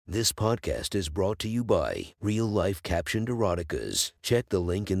This podcast is brought to you by Real Life Captioned Eroticas. Check the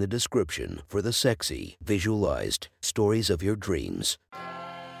link in the description for the sexy, visualized stories of your dreams.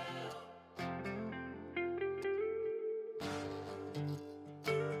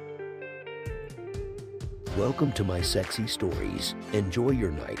 Welcome to my sexy stories. Enjoy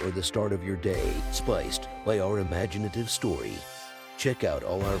your night or the start of your day, spiced by our imaginative story. Check out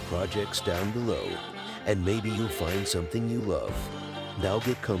all our projects down below, and maybe you'll find something you love. Now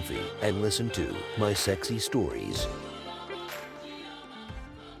get comfy and listen to my sexy stories.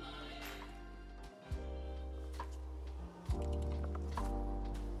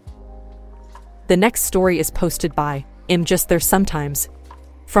 The next story is posted by Just There Sometimes.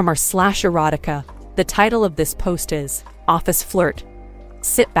 From our /erotica, the title of this post is Office Flirt.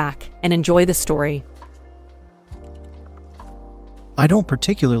 Sit back and enjoy the story. I don't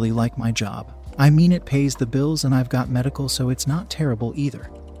particularly like my job. I mean, it pays the bills and I've got medical, so it's not terrible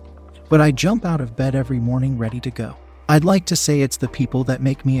either. But I jump out of bed every morning ready to go. I'd like to say it's the people that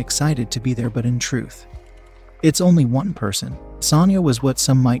make me excited to be there, but in truth, it's only one person. Sonia was what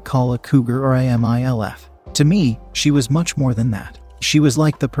some might call a cougar or a MILF. To me, she was much more than that. She was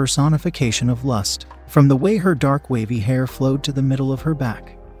like the personification of lust, from the way her dark wavy hair flowed to the middle of her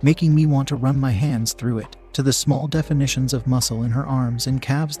back, making me want to run my hands through it, to the small definitions of muscle in her arms and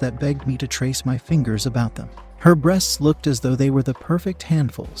calves that begged me to trace my fingers about them. Her breasts looked as though they were the perfect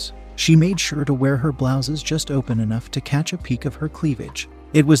handfuls. She made sure to wear her blouses just open enough to catch a peek of her cleavage.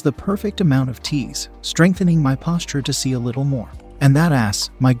 It was the perfect amount of tease, strengthening my posture to see a little more. And that ass,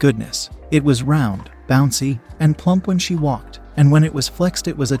 my goodness, it was round, bouncy, and plump when she walked, and when it was flexed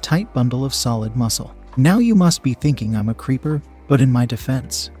it was a tight bundle of solid muscle. Now you must be thinking I'm a creeper, but in my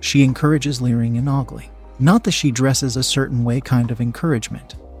defense, she encourages leering and ogling. Not that she dresses a certain way kind of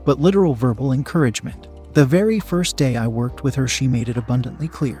encouragement, but literal verbal encouragement. The very first day I worked with her, she made it abundantly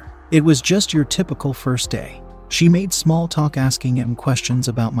clear. It was just your typical first day. She made small talk, asking him questions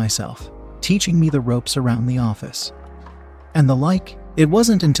about myself, teaching me the ropes around the office, and the like. It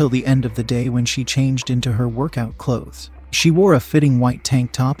wasn't until the end of the day when she changed into her workout clothes. She wore a fitting white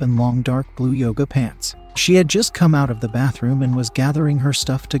tank top and long dark blue yoga pants. She had just come out of the bathroom and was gathering her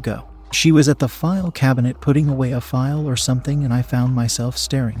stuff to go. She was at the file cabinet putting away a file or something, and I found myself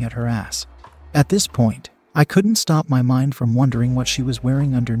staring at her ass. At this point, I couldn't stop my mind from wondering what she was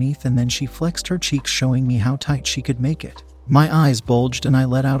wearing underneath, and then she flexed her cheeks, showing me how tight she could make it. My eyes bulged and I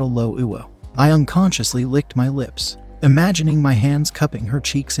let out a low ooh. I unconsciously licked my lips, imagining my hands cupping her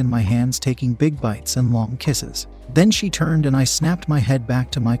cheeks in my hands, taking big bites and long kisses. Then she turned and I snapped my head back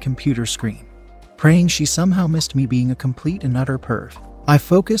to my computer screen, praying she somehow missed me being a complete and utter perv. I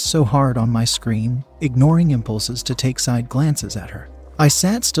focused so hard on my screen, ignoring impulses to take side glances at her. I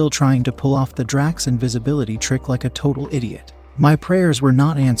sat still, trying to pull off the Drax invisibility trick like a total idiot. My prayers were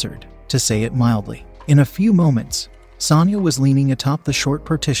not answered, to say it mildly. In a few moments, Sonia was leaning atop the short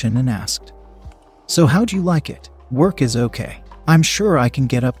partition and asked, "So how'd you like it? Work is okay. I'm sure I can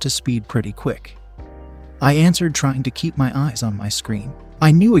get up to speed pretty quick." I answered, trying to keep my eyes on my screen.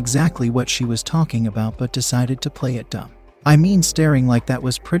 I knew exactly what she was talking about, but decided to play it dumb. I mean, staring like that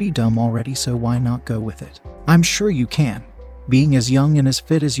was pretty dumb already, so why not go with it? "I'm sure you can. Being as young and as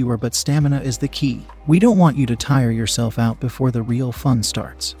fit as you are, but stamina is the key. We don't want you to tire yourself out before the real fun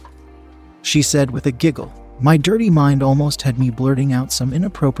starts," she said with a giggle. My dirty mind almost had me blurting out some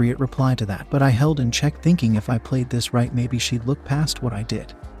inappropriate reply to that, but I held in check, thinking if I played this right, maybe she'd look past what I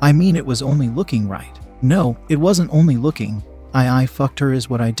did. I mean, it was only looking right. No, it wasn't only looking. I fucked her is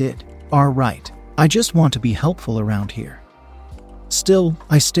what I did. Right. I just want to be helpful around here. Still,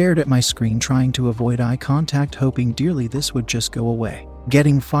 I stared at my screen, trying to avoid eye contact, hoping dearly this would just go away.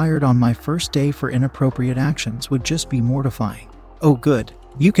 Getting fired on my first day for inappropriate actions would just be mortifying. Oh good,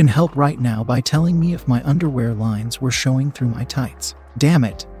 you can help right now by telling me if my underwear lines were showing through my tights. Damn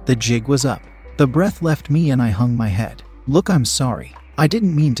it, the jig was up. The breath left me and I hung my head. "Look, I'm sorry. I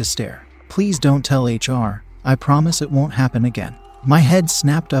didn't mean to stare. Please don't tell HR. I promise it won't happen again." My head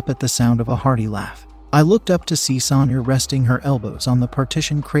snapped up at the sound of a hearty laugh. I looked up to see Sonia resting her elbows on the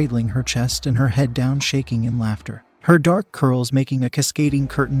partition, cradling her chest and her head down, shaking in laughter, her dark curls making a cascading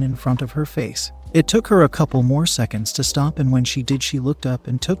curtain in front of her face. It took her a couple more seconds to stop, and when she did, she looked up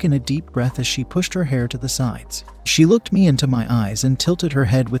and took in a deep breath as she pushed her hair to the sides. She looked me into my eyes and tilted her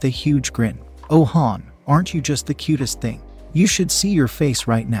head with a huge grin. "Oh hon, aren't you just the cutest thing? You should see your face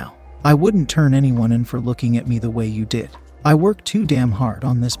right now. I wouldn't turn anyone in for looking at me the way you did. I worked too damn hard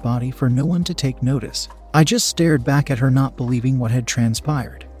on this body for no one to take notice." I just stared back at her, not believing what had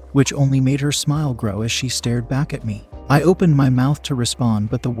transpired, which only made her smile grow as she stared back at me. I opened my mouth to respond,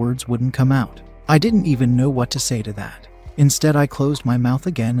 but the words wouldn't come out. I didn't even know what to say to that. Instead, I closed my mouth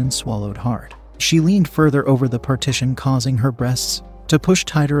again and swallowed hard. She leaned further over the partition, causing her breasts to push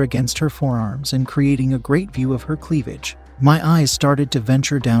tighter against her forearms and creating a great view of her cleavage. My eyes started to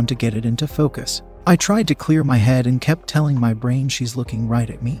venture down to get it into focus. I tried to clear my head and kept telling my brain she's looking right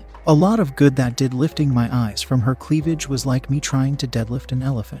at me. A lot of good that did. Lifting my eyes from her cleavage was like me trying to deadlift an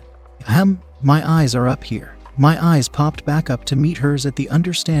elephant. My eyes are up here. My eyes popped back up to meet hers at the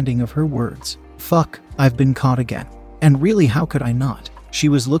understanding of her words. Fuck, I've been caught again. And really, how could I not? She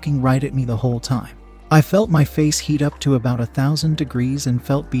was looking right at me the whole time. I felt my face heat up to about 1,000 degrees and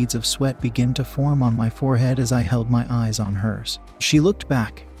felt beads of sweat begin to form on my forehead as I held my eyes on hers. She looked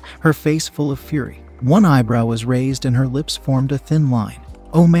back, her face full of fury. One eyebrow was raised and her lips formed a thin line.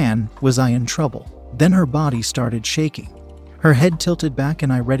 Oh man, was I in trouble. Then her body started shaking. Her head tilted back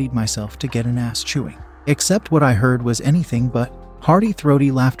and I readied myself to get an ass chewing. Except what I heard was anything but. Hearty,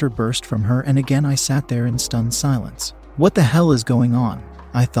 throaty laughter burst from her, and again I sat there in stunned silence. What the hell is going on?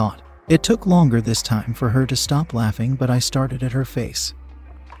 I thought. It took longer this time for her to stop laughing, but I started at her face,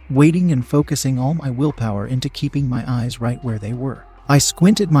 waiting and focusing all my willpower into keeping my eyes right where they were. I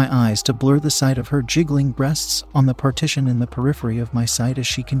squinted my eyes to blur the sight of her jiggling breasts on the partition in the periphery of my sight as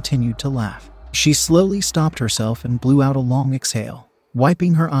she continued to laugh. She slowly stopped herself and blew out a long exhale,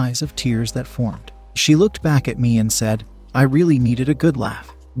 wiping her eyes of tears that formed. She looked back at me and said, I really needed a good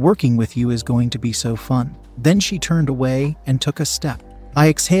laugh. Working with you is going to be so fun. Then she turned away and took a step. I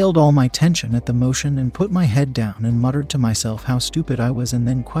exhaled all my tension at the motion and put my head down and muttered to myself how stupid I was, and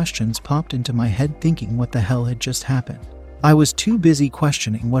then questions popped into my head thinking what the hell had just happened. I was too busy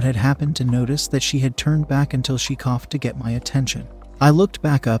questioning what had happened to notice that she had turned back until she coughed to get my attention. I looked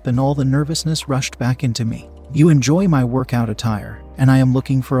back up and all the nervousness rushed back into me. You enjoy my workout attire, and I am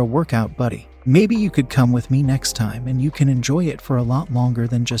looking for a workout buddy. Maybe you could come with me next time and you can enjoy it for a lot longer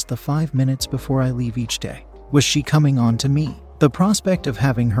than just the 5 minutes before I leave each day. Was she coming on to me? The prospect of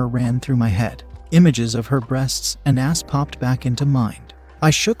having her ran through my head. Images of her breasts and ass popped back into mind.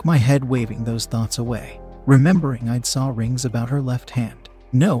 I shook my head, waving those thoughts away, remembering I'd saw rings about her left hand.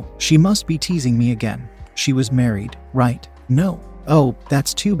 No, she must be teasing me again. She was married, right? No. Oh,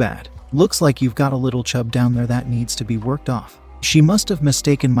 that's too bad. Looks like you've got a little chub down there that needs to be worked off. She must have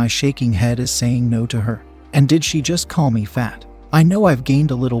mistaken my shaking head as saying no to her. And did she just call me fat? I know I've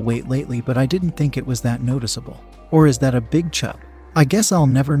gained a little weight lately, but I didn't think it was that noticeable. Or is that a big chub? I guess I'll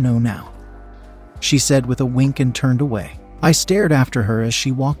never know now, she said with a wink and turned away. I stared after her as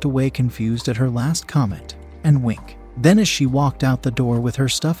she walked away, confused at her last comment and wink. Then as she walked out the door with her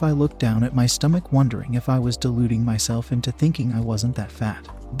stuff, I looked down at my stomach, wondering if I was deluding myself into thinking I wasn't that fat.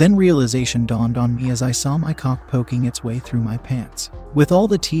 Then realization dawned on me as I saw my cock poking its way through my pants. With all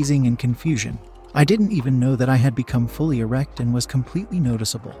the teasing and confusion, I didn't even know that I had become fully erect and was completely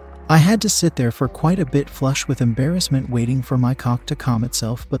noticeable. I had to sit there for quite a bit, flush with embarrassment, waiting for my cock to calm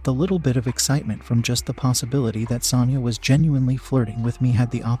itself, but the little bit of excitement from just the possibility that Sonia was genuinely flirting with me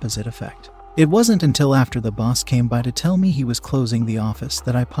had the opposite effect. It wasn't until after the boss came by to tell me he was closing the office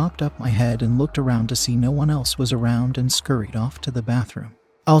that I popped up my head and looked around to see no one else was around and scurried off to the bathroom.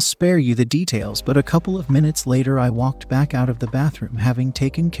 I'll spare you the details, but a couple of minutes later I walked back out of the bathroom, having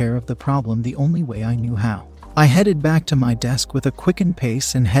taken care of the problem the only way I knew how. I headed back to my desk with a quickened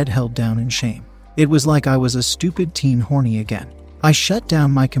pace and head held down in shame. It was like I was a stupid teen, horny again. I shut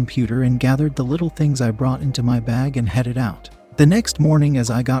down my computer and gathered the little things I brought into my bag and headed out. The next morning as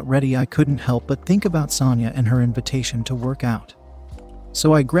I got ready, I couldn't help but think about Sonia and her invitation to work out.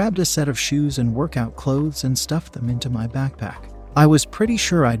 So I grabbed a set of shoes and workout clothes and stuffed them into my backpack. I was pretty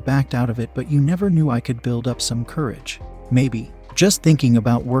sure I'd backed out of it, but you never knew I could build up some courage. Maybe just thinking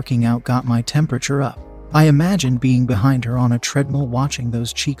about working out got my temperature up. I imagined being behind her on a treadmill, watching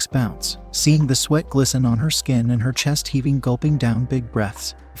those cheeks bounce, seeing the sweat glisten on her skin and her chest heaving, gulping down big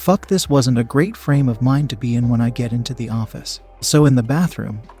breaths. Fuck, this wasn't a great frame of mind to be in when I get into the office. So in the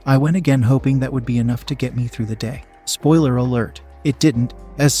bathroom, I went again, hoping that would be enough to get me through the day. Spoiler alert, it didn't.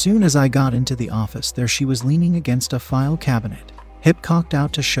 As soon as I got into the office, there she was, leaning against a file cabinet, hip cocked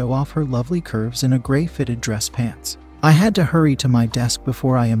out to show off her lovely curves in a gray fitted dress pants. I had to hurry to my desk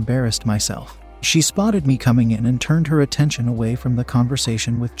before I embarrassed myself. She spotted me coming in and turned her attention away from the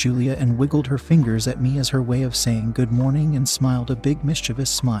conversation with Julia and wiggled her fingers at me as her way of saying good morning and smiled a big mischievous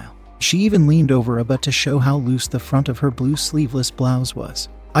smile. She even leaned over a bit to show how loose the front of her blue sleeveless blouse was.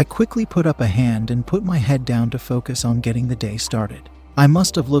 I quickly put up a hand and put my head down to focus on getting the day started. I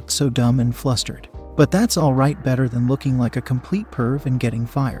must have looked so dumb and flustered, but that's all right, better than looking like a complete perv and getting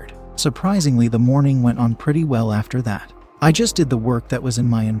fired. Surprisingly, the morning went on pretty well after that. I just did the work that was in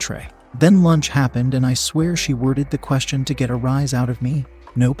my tray. Then lunch happened and I swear she worded the question to get a rise out of me,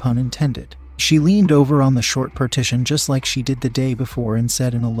 no pun intended. She leaned over on the short partition just like she did the day before and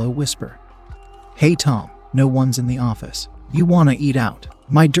said in a low whisper, "Hey Tom, no one's in the office. You wanna eat out?"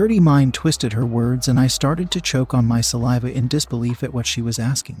 My dirty mind twisted her words and I started to choke on my saliva in disbelief at what she was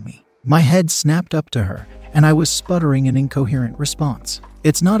asking me. My head snapped up to her and I was sputtering an incoherent response.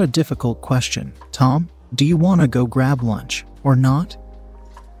 "It's not a difficult question, Tom. Do you wanna go grab lunch or not?"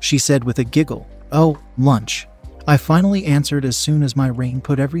 She said with a giggle. "Oh, lunch." I finally answered as soon as my brain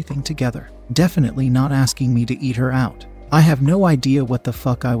put everything together. Definitely not asking me to eat her out. I have no idea what the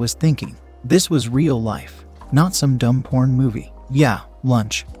fuck I was thinking. This was real life, not some dumb porn movie. Yeah,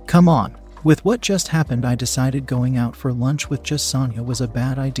 lunch. Come on. With what just happened, I decided going out for lunch with just Sonia was a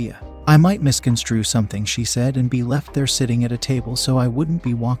bad idea. I might misconstrue something she said and be left there sitting at a table, so I wouldn't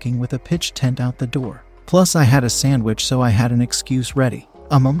be walking with a pitch tent out the door. Plus I had a sandwich, so I had an excuse ready.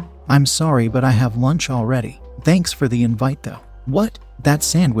 I'm sorry, but I have lunch already. Thanks for the invite though." "What? That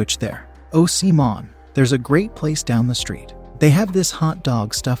sandwich there? Oh, Simon, there's a great place down the street. They have this hot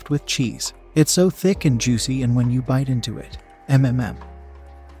dog stuffed with cheese. It's so thick and juicy, and when you bite into it,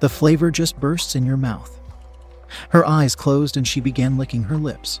 the flavor just bursts in your mouth." Her eyes closed and she began licking her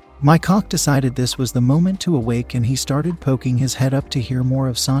lips. My cock decided this was the moment to awake and he started poking his head up to hear more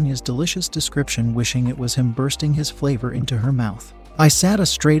of Sonia's delicious description, wishing it was him bursting his flavor into her mouth. I sat a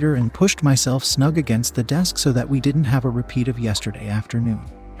straighter and pushed myself snug against the desk so that we didn't have a repeat of yesterday afternoon.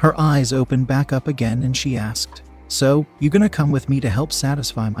 Her eyes opened back up again and she asked, "So, you gonna come with me to help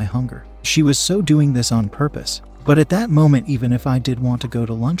satisfy my hunger?" She was so doing this on purpose, but at that moment, even if I did want to go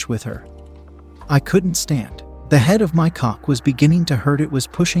to lunch with her, I couldn't stand. The head of my cock was beginning to hurt. It was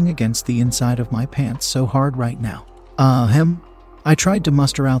pushing against the inside of my pants so hard right now. I tried to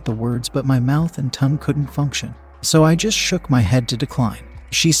muster out the words, but my mouth and tongue couldn't function, so I just shook my head to decline.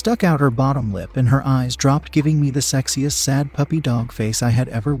 She stuck out her bottom lip and her eyes dropped, giving me the sexiest sad puppy dog face I had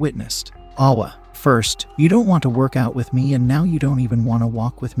ever witnessed. "Awa, first, you don't want to work out with me, and now you don't even want to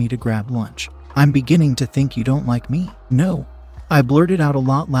walk with me to grab lunch. I'm beginning to think you don't like me." "No." I blurted out a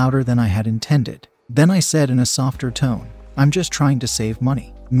lot louder than I had intended. Then I said in a softer tone, "I'm just trying to save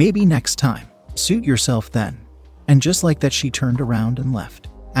money. Maybe next time. Suit yourself then." And just like that, she turned around and left.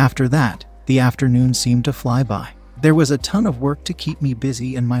 After that, the afternoon seemed to fly by. There was a ton of work to keep me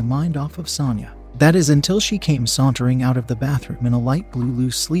busy and my mind off of Sonia. That is until she came sauntering out of the bathroom in a light blue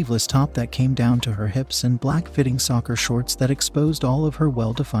loose sleeveless top that came down to her hips and black-fitting soccer shorts that exposed all of her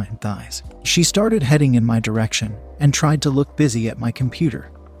well-defined thighs. She started heading in my direction and tried to look busy at my computer,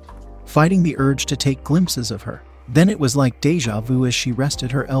 fighting the urge to take glimpses of her. Then it was like deja vu as she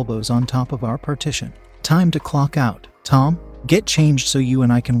rested her elbows on top of our partition. "Time to clock out. Tom, get changed so you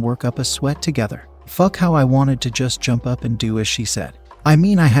and I can work up a sweat together." Fuck how I wanted to just jump up and do as she said. I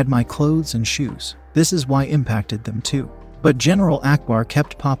mean, I had my clothes and shoes. This is why impacted them too. But General Akbar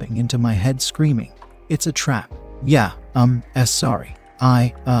kept popping into my head screaming, "It's a trap." "Yeah, sorry.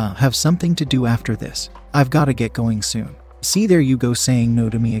 I have something to do after this. I've gotta get going soon." See, there you go, saying no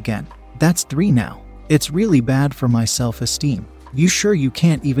to me again. That's 3 now. It's really bad for my self-esteem. You sure you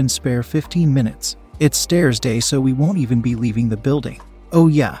can't even spare 15 minutes? It's stairs day, so we won't even be leaving the building. Oh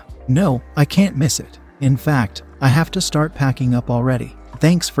yeah, no, I can't miss it. In fact, I have to start packing up already.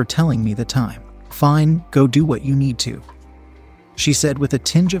 Thanks for telling me the time. Fine, go do what you need to, she said with a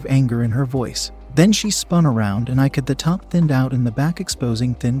tinge of anger in her voice. Then she spun around and I could the top thinned out in the back,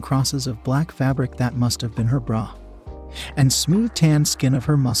 exposing thin crosses of black fabric that must have been her bra, and smooth tan skin of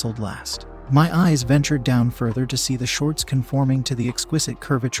her muscled last. My eyes ventured down further to see the shorts conforming to the exquisite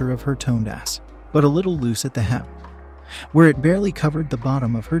curvature of her toned ass, but a little loose at the hem, where it barely covered the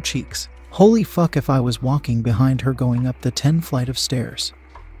bottom of her cheeks. Holy fuck, if I was walking behind her going up the 10 flight of stairs,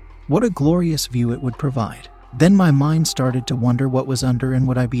 what a glorious view it would provide. Then my mind started to wonder what was under, and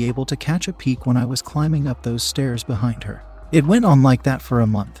would I be able to catch a peek when I was climbing up those stairs behind her. It went on like that for a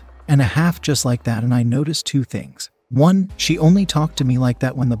month and a half, just like that, and I noticed 2 things. 1, she only talked to me like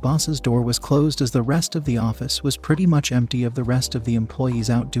that when the boss's door was closed, as the rest of the office was pretty much empty of the rest of the employees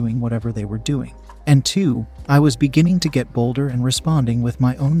out doing whatever they were doing. And 2, I was beginning to get bolder and responding with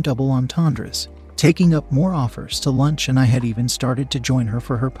my own double entendres, taking up more offers to lunch, and I had even started to join her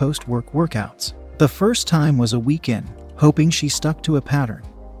for her post-work workouts. The first time was a week in, hoping she stuck to a pattern,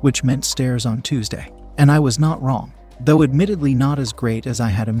 which meant stairs on Tuesday. And I was not wrong, though admittedly not as great as I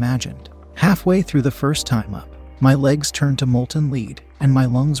had imagined. Halfway through the first time up, my legs turned to molten lead, and my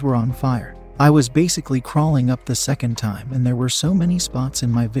lungs were on fire. I was basically crawling up the second time, and there were so many spots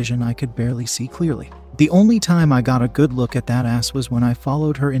in my vision I could barely see clearly. The only time I got a good look at that ass was when I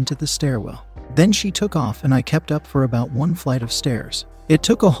followed her into the stairwell. Then she took off, and I kept up for about 1 flight of stairs. It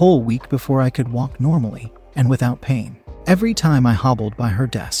took a whole week before I could walk normally and without pain. Every time I hobbled by her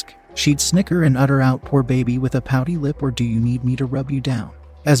desk, She'd snicker and utter out, "Poor baby," with a pouty lip, or "Do you need me to rub you down?"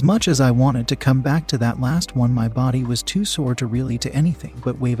 As much as I wanted to come back to that last one, my body was too sore to really do anything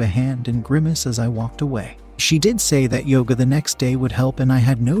but wave a hand and grimace as I walked away. She did say that yoga the next day would help, and I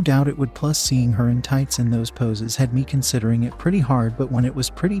had no doubt it would, plus seeing her in tights in those poses had me considering it pretty hard, but when it was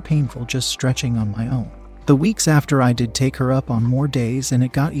pretty painful just stretching on my own. The weeks after, I did take her up on more days, and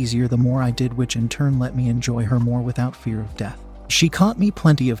it got easier the more I did, which in turn let me enjoy her more without fear of death. She caught me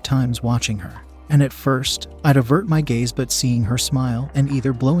plenty of times watching her, and at first, I'd avert my gaze, but seeing her smile and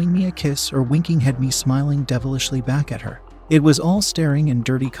either blowing me a kiss or winking had me smiling devilishly back at her. It was all staring and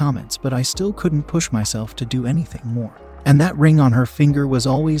dirty comments, but I still couldn't push myself to do anything more. And that ring on her finger was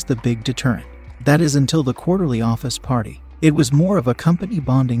always the big deterrent. That is, until the quarterly office party. It was more of a company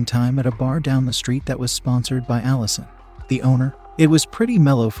bonding time at a bar down the street that was sponsored by Allison, the owner. It was pretty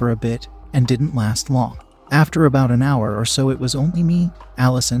mellow for a bit and didn't last long. After about an hour or so, it was only me,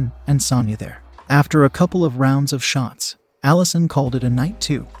 Allison, and Sonia there. After a couple of rounds of shots, Allison called it a night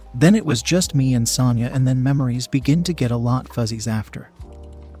too. Then it was just me and Sonia, and then memories begin to get a lot fuzzies after.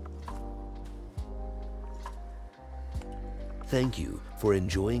 Thank you for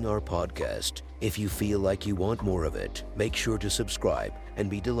enjoying our podcast. If you feel like you want more of it, make sure to subscribe and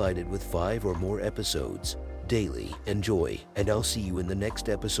be delighted with 5 or more episodes daily. Enjoy, and I'll see you in the next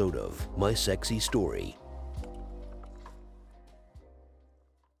episode of My Sexy Story.